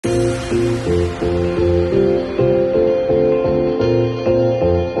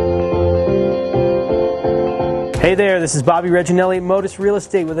this is Bobby Reginelli at MODUS Real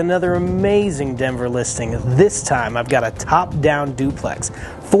Estate with another amazing Denver listing. This time I've got a top-down duplex,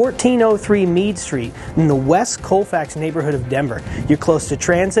 1403 Meade Street in the West Colfax neighborhood of Denver. You're close to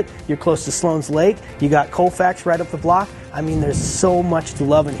transit, you're close to Sloan's Lake, you got Colfax right up the block. I mean, there's so much to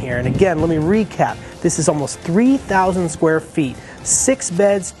love in here. And again, let me recap. This is almost 3,000 square feet, 6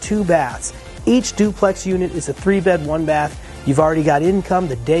 beds, 2 baths. Each duplex unit is a 3-bed, 1 bath. You've already got income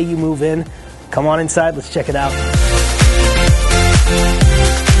the day you move in. Come on inside, let's check it out.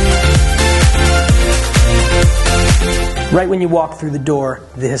 Right when you walk through the door,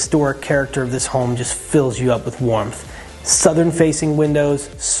 the historic character of this home just fills you up with warmth. Southern facing windows,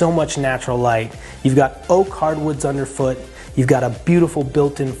 so much natural light. You've got oak hardwoods underfoot. You've got a beautiful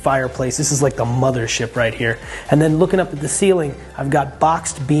built-in fireplace. This is like the mothership right here. And then looking up at the ceiling, I've got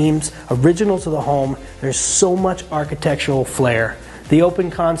boxed beams, original to the home. There's so much architectural flair. The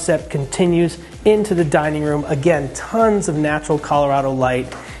open concept continues into the dining room. Again, tons of natural Colorado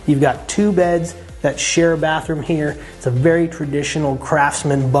light. You've got 2 beds that share a bathroom here. It's a very traditional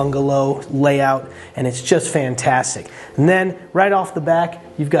craftsman bungalow layout, and it's just fantastic. And then right off the back,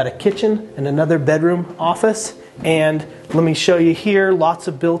 you've got a kitchen and another bedroom office. And let me show you here, lots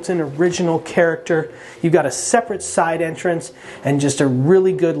of built-in original character. You've got a separate side entrance and just a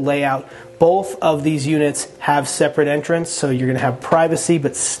really good layout. Both of these units have separate entrance, so you're going to have privacy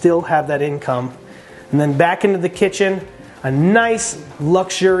but still have that income. And then back into the kitchen, a nice,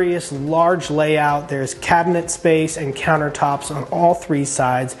 luxurious, large layout. There's cabinet space and countertops on all 3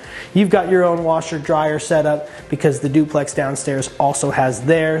 sides. You've got your own washer dryer set up because the duplex downstairs also has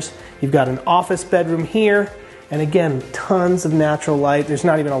theirs. You've got an office bedroom here. And again, tons of natural light. There's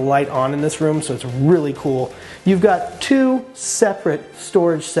not even a light on in this room, so it's really cool. You've got 2 separate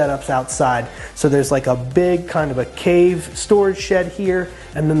storage setups outside. So there's like a big kind of a cave storage shed here,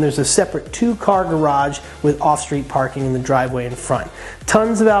 and then there's a separate 2-car garage with off-street parking in the driveway in front.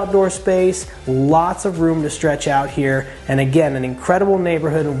 Tons of outdoor space, lots of room to stretch out here, and again, an incredible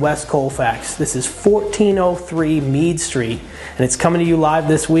neighborhood in West Colfax. This is 1403 Meade Street, and it's coming to you live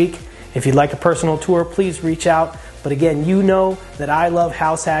this week. If you'd like a personal tour, please reach out. But again, you know that I love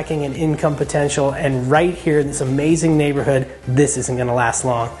house hacking and income potential, and right here in this amazing neighborhood, this isn't going to last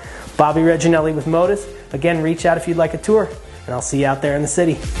long. Bobby Reginelli with MODUS. Again, reach out if you'd like a tour, and I'll see you out there in the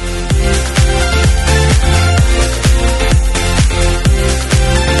city.